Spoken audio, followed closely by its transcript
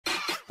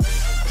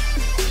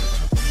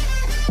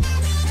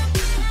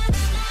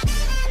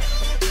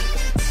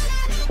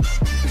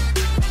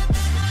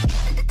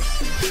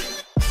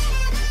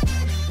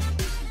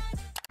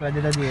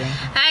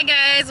Hi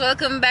guys,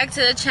 welcome back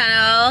to the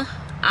channel.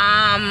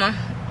 I'm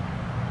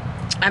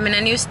in a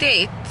new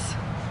state.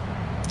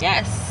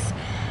 Yes.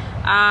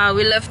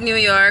 We left New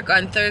York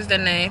on Thursday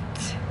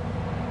night.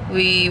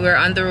 We were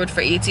on the road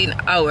for 18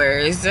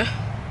 hours. Yeah.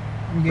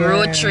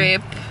 Road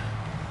trip,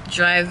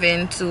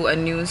 driving to a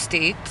new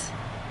state.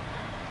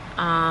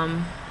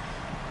 I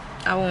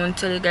won't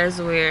tell you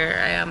guys where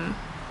I am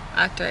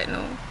at right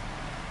now,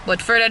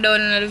 but further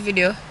down in the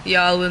video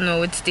y'all will know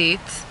what state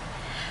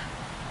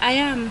I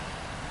am.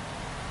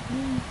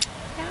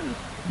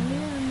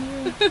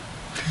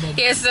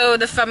 Yeah, so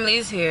the family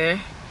is here.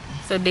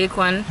 So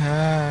Daquan,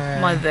 hi.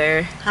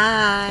 Mother,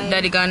 hi.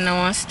 Daddy gone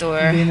now a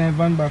store.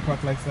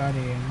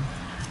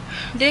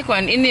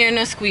 Daquan, in there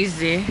no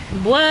squeezy.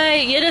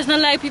 Boy, you just not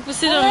like people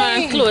sit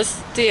down and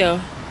close to you.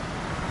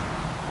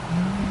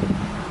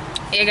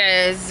 Yeah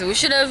guys, I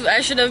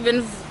should have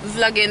been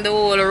vlogging the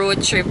whole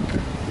road trip.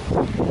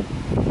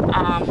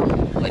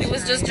 But it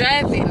was just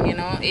driving, you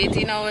know,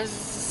 18 hours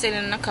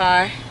sitting in the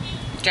car,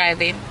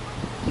 driving.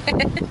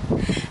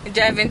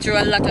 Driving through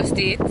a lot of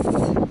states.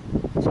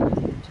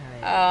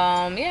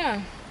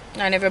 Yeah.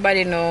 And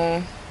everybody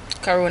know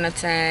Corona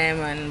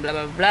time and blah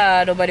blah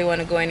blah. Nobody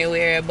wanna go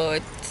anywhere,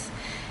 but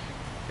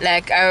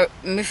like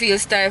me feel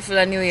stifled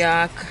in New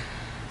York.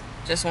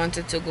 Just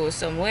wanted to go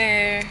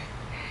somewhere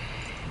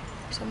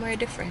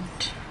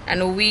different.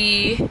 And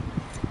we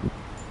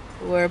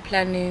were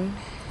planning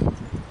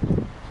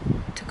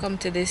to come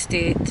to this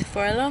state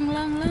for a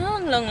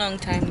long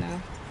time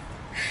now.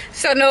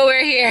 So now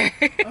we're here.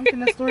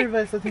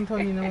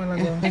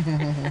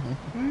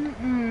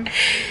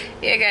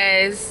 Yeah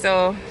guys,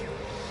 so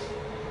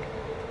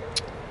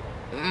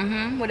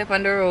we're up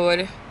on the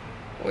road.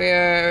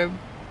 We're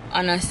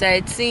on a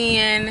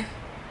sightseeing,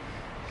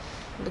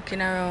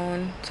 looking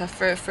around. It's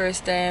our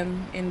first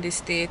time in this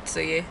state, so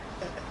yeah.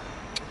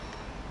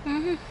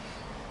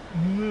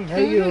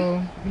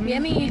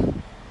 Yummy.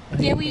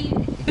 Yeah, we.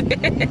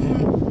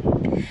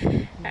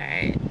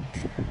 Alright.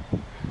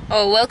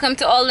 Oh, welcome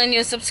to all the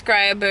new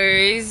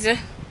subscribers.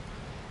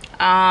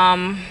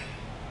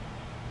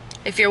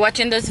 If you're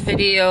watching this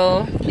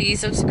video, please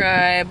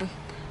subscribe,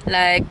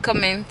 like,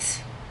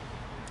 comment.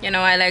 You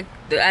know, I like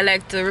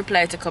to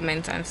reply to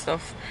comments and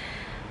stuff.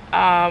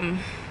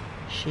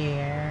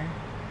 Share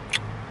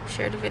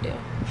the video.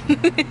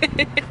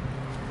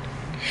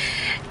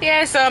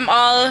 Yeah, so I'm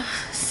all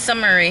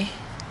summary.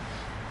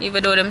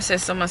 Even though them say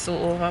summer so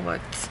over,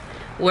 but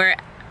where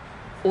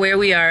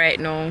we are right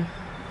now,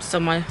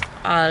 summer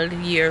all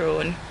year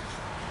round.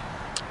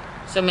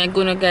 So I'm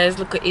gonna guys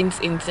look at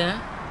into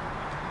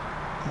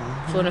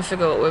for to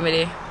figure out where me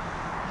there.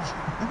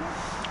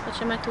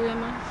 Watch my two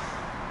man.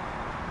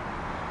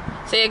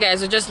 So yeah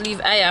guys, we just leave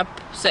eye up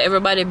so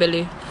everybody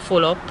belly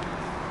full up.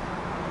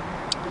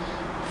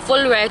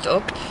 Full right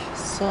up.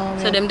 So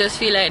them just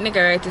feel like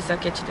nigga right is a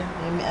catch them.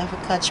 Let me have a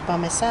catch by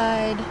my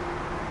side.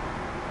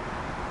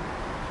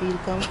 Feel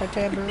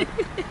comfortable.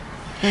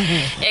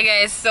 Yeah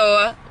guys,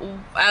 so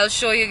I'll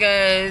show you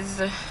guys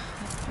the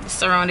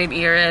surrounding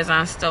areas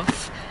and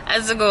stuff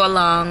as we go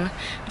along.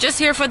 Just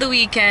here for the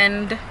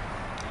weekend.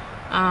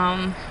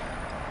 We're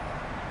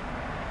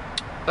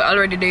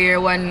already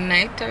there one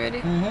night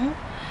already.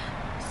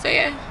 So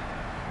yeah,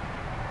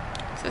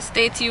 so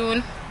stay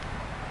tuned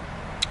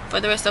for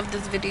the rest of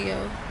this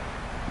video.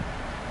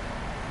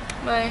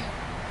 Bye.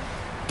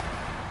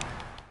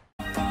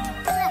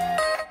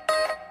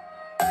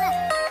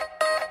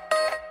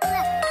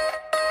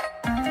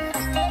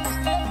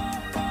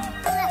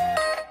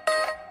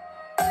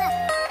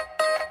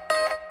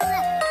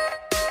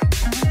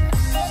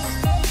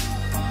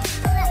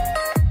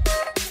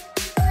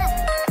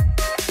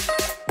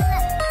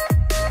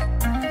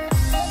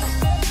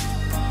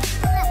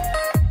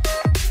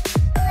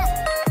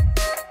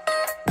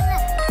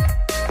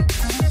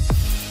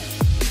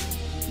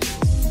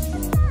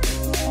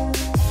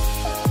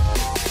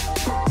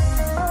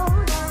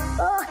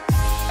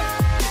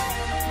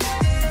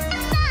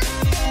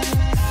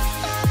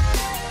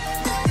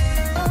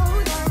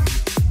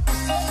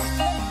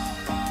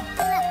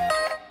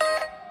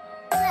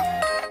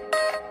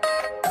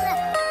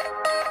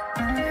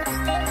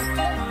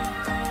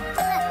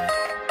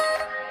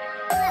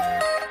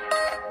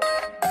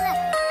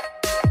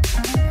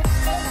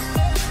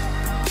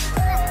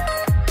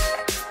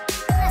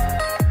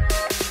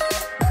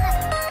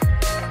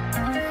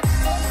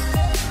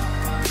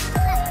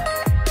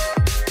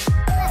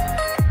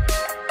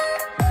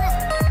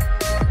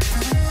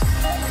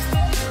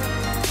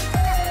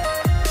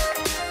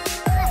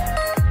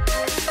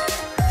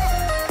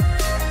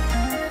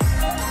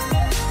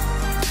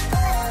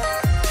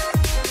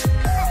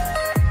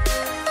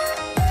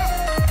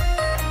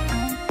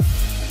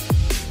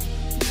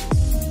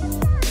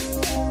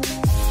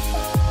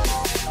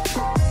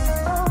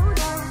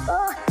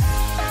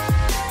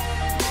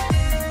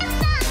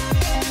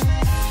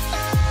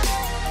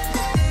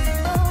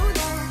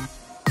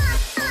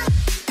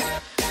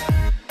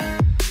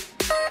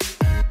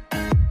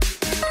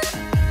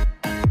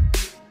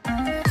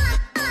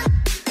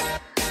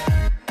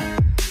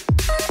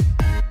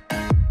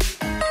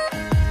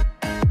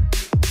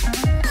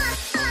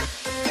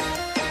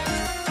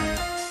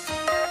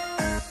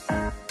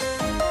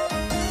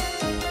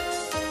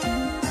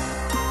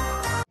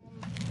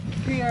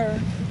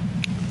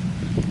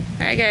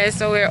 Alright guys,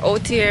 so we're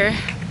out here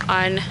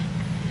on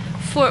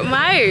Fort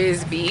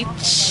Myers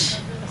Beach.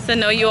 So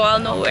now you all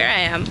know where I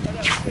am.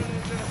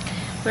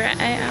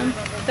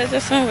 That's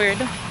just so weird.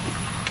 Now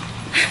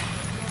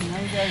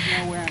you guys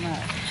know where I'm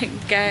at.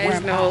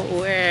 Guys know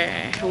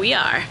where we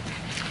are.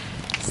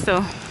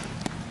 So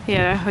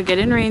yeah, we're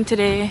getting rain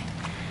today.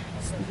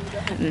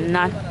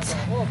 Not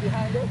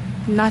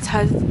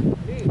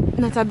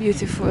a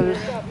beautiful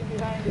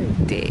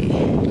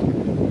day.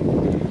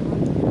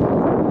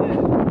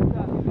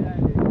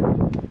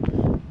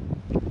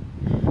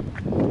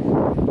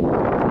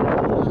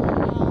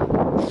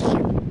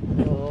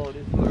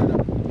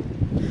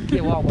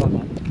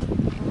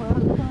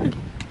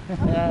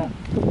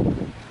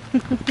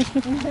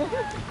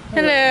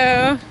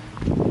 Hello.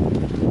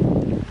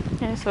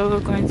 Yeah, so we're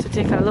going to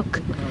take a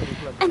look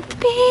at the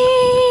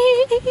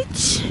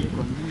beach.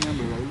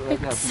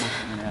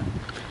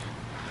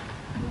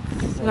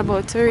 It's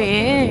about to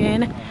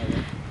rain,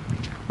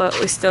 but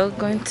we're still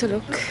going to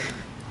look.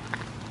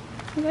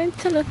 We're going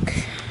to look.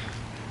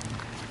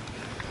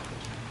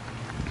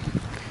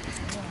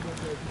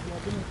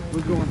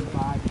 We're going to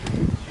buy.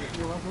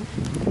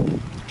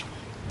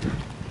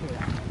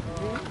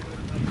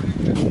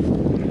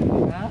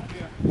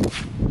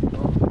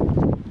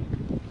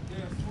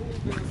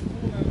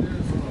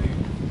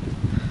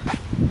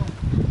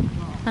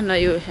 I know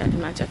you had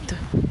my chapter.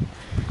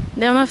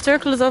 Them have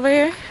turtles over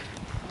here.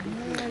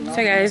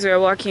 So guys, we're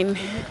walking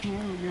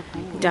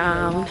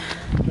down.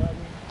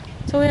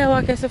 So we are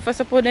walking so for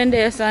support in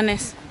there, son.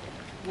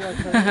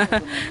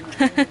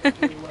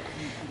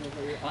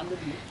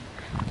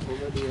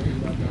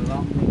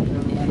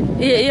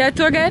 Yeah,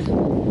 tour guide?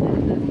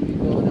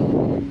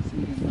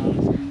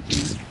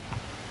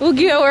 Who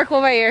give you work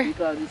over here?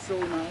 Because it's so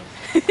nice.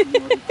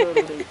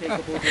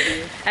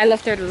 I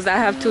love turtles. I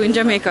have 2 in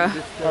Jamaica.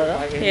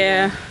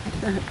 Yeah.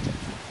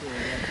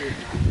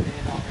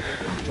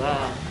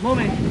 Wow.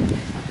 Mommy.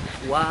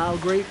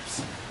 Wild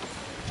grapes.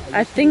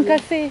 I think I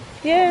see.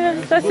 Yeah,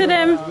 that's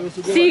them.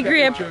 Sea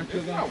grape.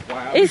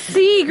 It's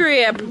sea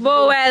grape,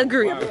 but wild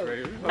grape.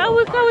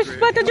 Which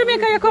part of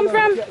Jamaica you come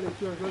from?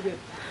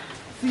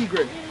 Sea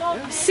grape.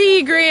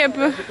 Sea grape.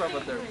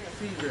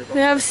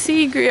 They have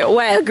sea grape,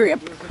 wild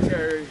grape.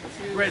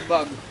 Red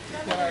bug.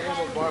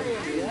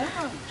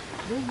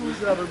 We used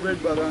to have a red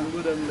bug and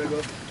good and they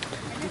go.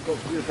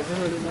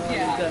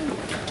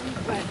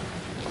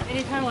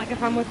 Anytime, like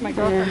if I'm with my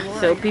girlfriend. Yeah.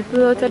 So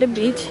people out at the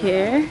beach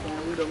here,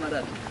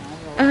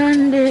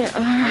 and they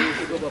are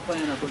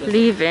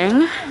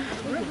leaving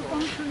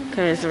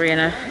because we're in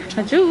a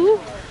Jew.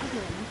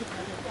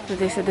 So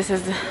they said this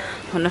is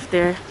one of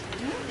their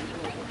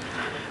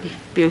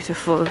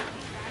beautiful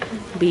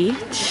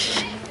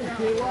beach.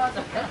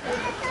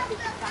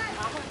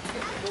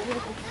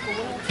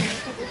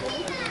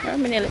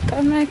 I'm gonna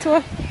come back to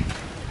it.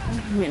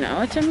 You know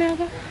what I'm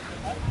doing?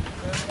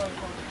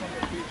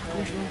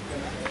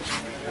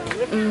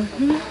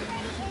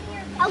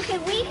 Okay,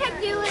 we can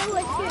do it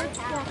with your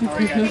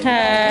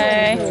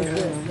Hi.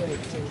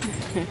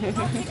 I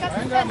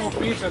ain't got no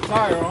beach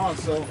attire on,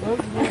 so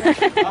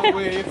I'll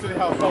wait until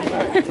y'all come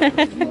back.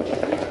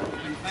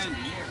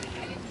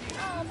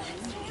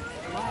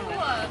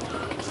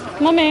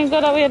 Mommy,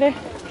 go that way there.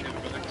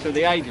 So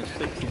the eye just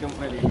sticks, you don't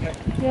really.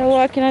 You're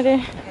walking out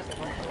there.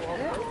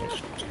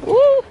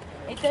 Woo!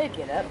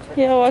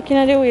 You're walking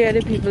out the way of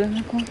the people.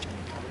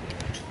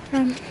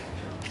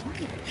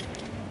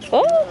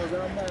 Oh!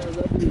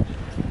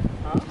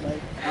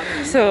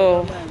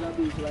 So,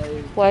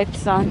 white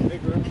sun.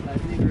 That's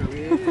nice beach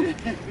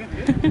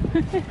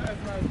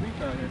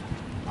out here.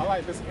 I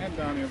like this end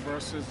down here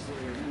versus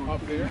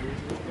up there. Yeah.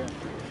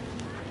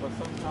 But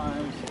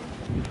sometimes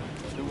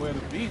the way the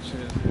beach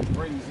is, it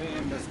brings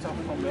in the stuff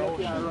from the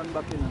ocean.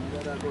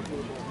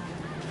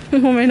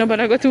 Mommy, no, but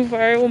I go too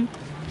far home.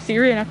 See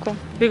rain a come.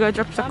 Bigger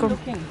drops a come.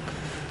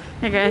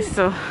 Hey guys,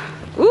 so.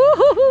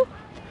 Ooh!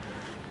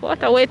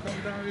 What a wet.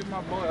 Come down with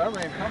my boy, that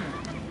rain coming.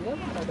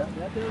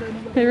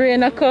 The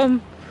rain a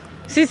come.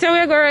 See, so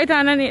we go right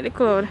underneath the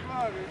cloud.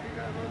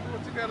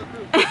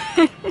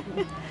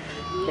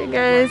 Hey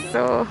guys,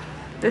 so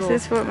this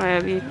is Fort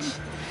Myers Beach.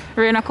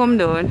 Rain a come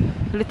down,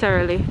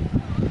 literally.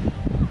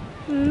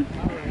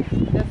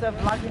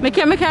 Me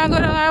can't go down the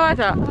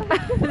water.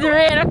 The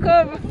rain a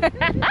come.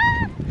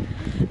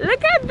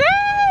 Look at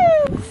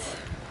this!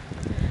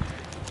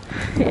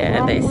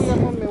 Yeah, they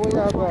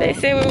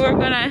say we were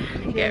gonna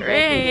get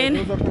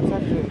rain.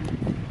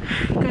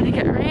 Gonna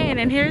get rain,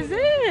 and here's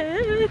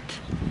it.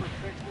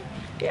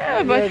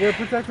 Yeah, but they're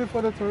protected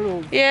for the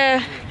turtles.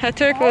 yeah, the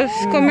turtles.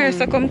 Come here,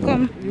 so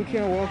come. You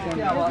can't walk on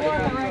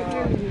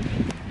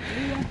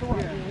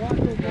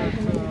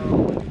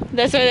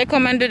That's why they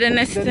come and do the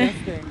nesting.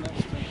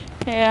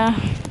 Yeah.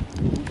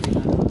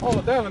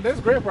 Oh, Devin, there's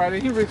grape right there.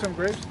 He read some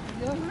grapes.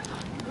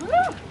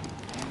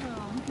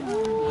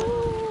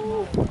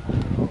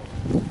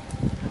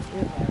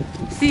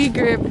 Sea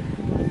grape.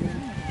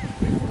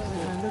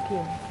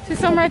 See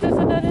some right there,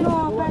 so daddy?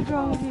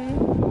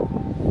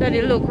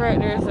 Daddy, look right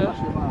there, so.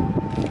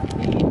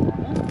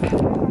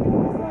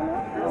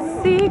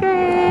 Sea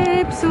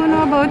grape. soon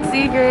about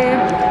sea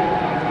grape.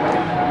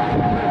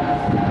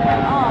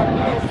 Oh,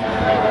 yes.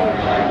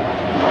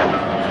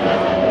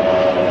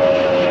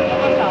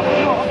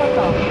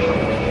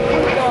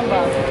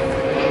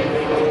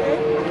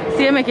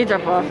 See you make it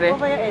drop off there.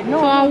 Over your head. So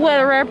No, one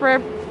well ripe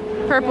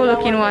purple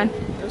looking one.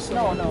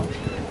 no, no.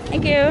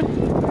 Thank you.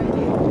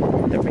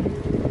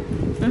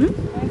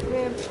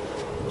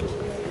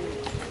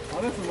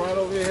 Oh, this is right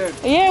over your head.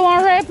 Yeah,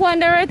 one ripe one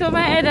there right over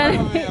my head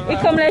and it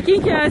come like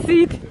you can't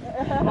see it.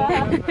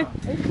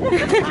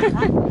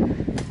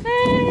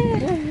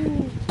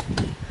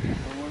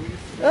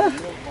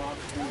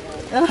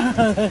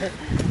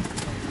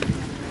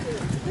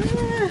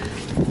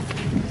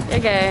 Hey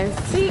guys,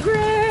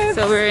 secret.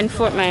 So we're in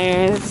Fort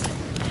Myers,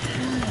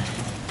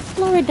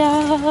 Florida,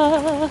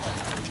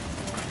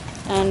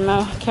 and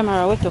my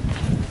camera went up.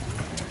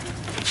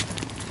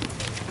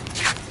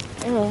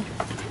 Oh,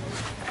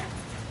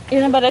 you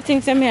know about the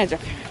things in me,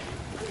 Jack.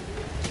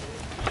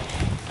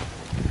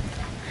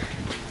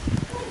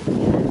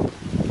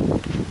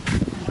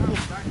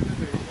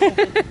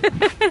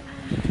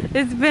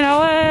 It's been a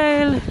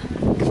while.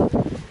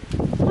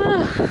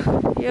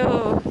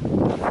 Yo,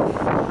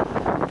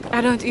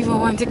 I don't even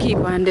want to keep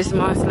on this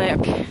mask. Like,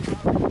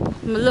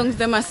 my lungs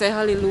them must say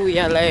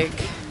hallelujah. Like,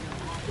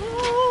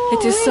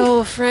 it is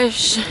so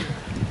fresh,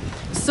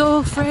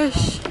 so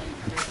fresh.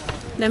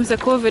 Them say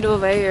COVID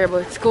over here,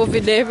 but it's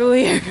COVID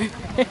everywhere.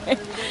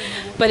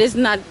 But it's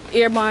not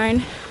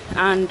airborne,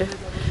 and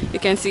you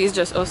can see it's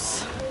just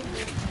us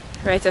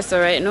right as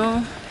right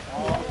now.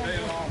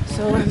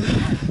 So I'm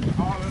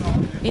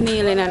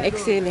inhaling and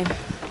exhaling.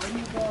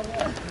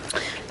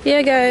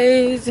 Yeah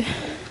guys,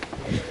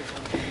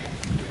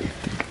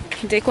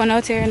 take one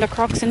out here in the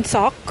Crocs and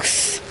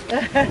socks.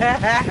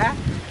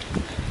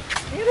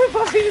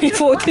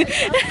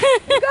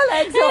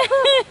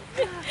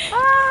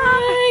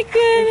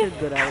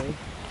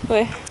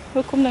 Wait,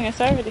 we'll come down here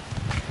already.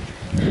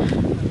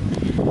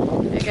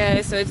 Hey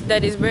guys, so it's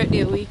Daddy's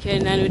birthday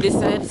weekend and we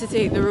decided to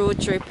take the road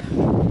trip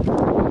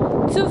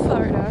to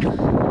Florida.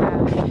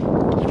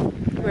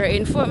 We're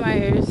in Fort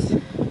Myers.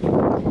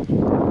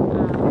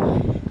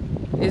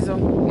 His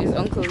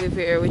uncle live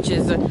here, which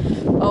is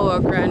our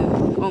grand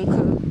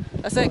uncle.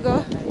 That's how it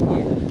go?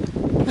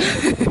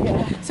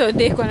 Yeah. So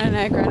Daquan and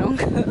I grand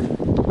uncle.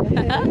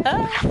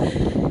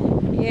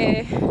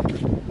 Yeah.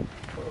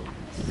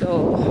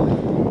 So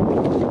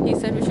he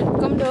said we should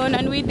come down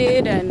and we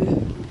did,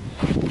 and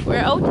we're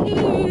out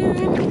here.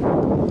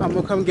 I'm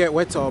gonna come get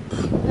wet up.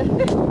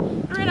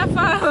 We're in a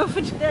farm.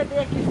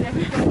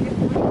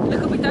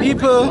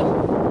 People,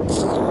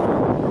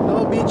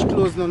 no beach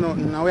clothes, no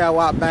nothing. Now we are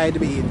walk by the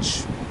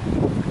beach.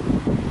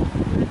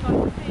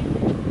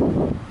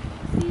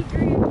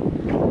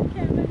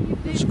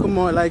 She come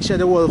out like she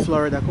the whole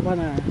Florida. Come on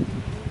now.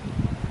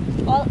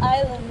 All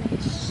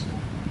islandish.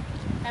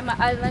 I'm an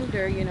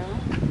islander, you know.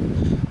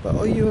 But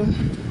oh you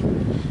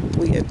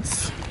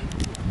wait.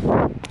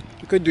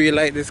 You could do it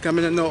like this. Come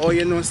in know oh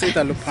you know sit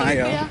and look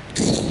higher.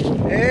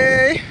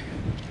 Hey.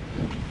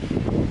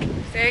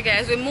 So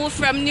guys, we moved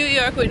from New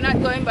York. We're not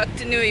going back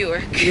to New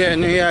York. Yeah,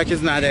 New York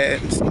is not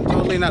it. It's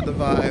totally not the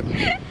vibe.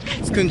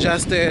 It's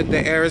congested, the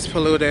air is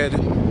polluted.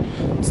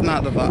 It's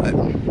not the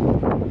vibe.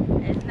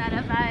 It's not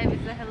a vibe,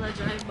 it's a hella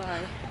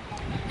drive-by.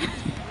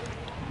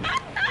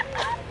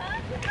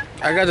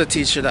 I gotta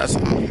teach her that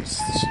song.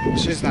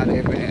 She's not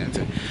even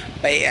into.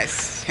 But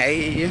yes,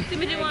 hey.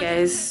 Hi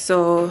guys,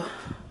 so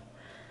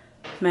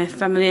my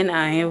family and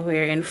I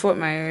we're in Fort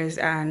Myers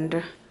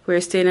and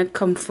we're staying at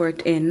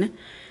Comfort Inn,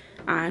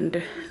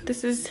 and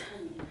this is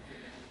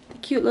the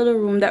cute little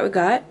room that we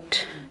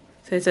got.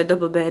 So it's a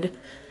double bed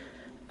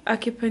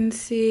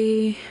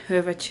occupancy. We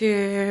have a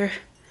chair.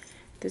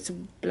 This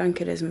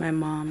blanket is my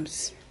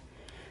mom's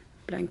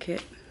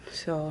blanket.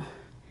 So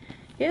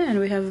yeah, and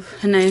we have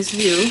a nice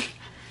view.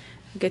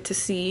 We get to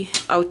see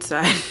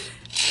outside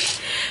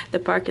the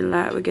parking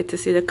lot. We get to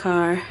see the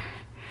car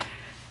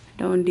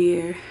down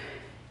there.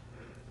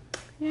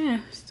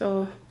 Yeah,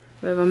 so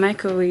we have a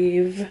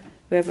microwave,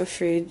 we have a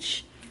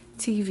fridge,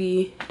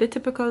 TV, the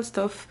typical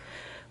stuff.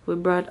 We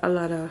brought a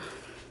lot of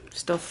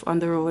stuff on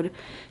the road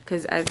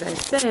because, as I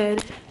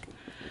said,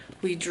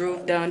 we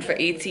drove down for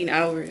 18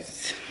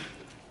 hours.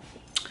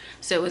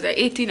 So it was an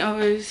 18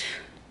 hours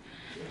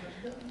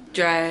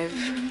drive,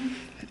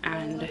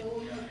 and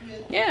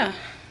yeah.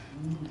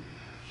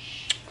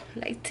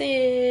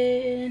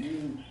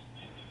 Lighting.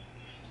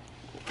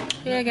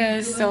 Yeah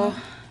guys, so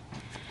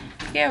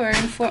yeah, we're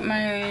in Fort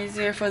Myers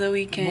here for the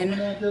weekend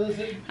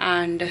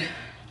and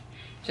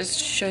just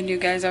showing you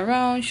guys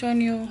around,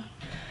 showing you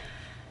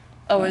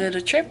our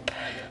little trip.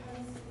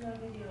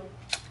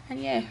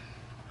 And yeah,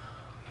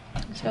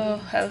 so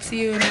I'll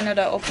see you in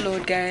another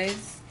upload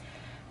guys.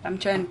 I'm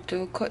trying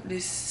to cut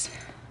this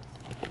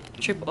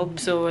trip up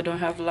so I don't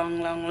have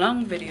long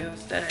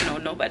videos that I know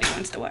nobody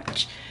wants to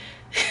watch.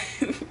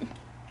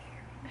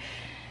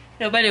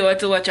 Nobody wants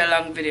to watch a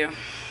long video.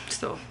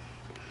 So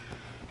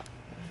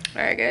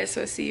alright guys,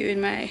 so see you in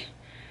my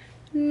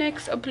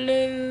next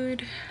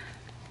upload.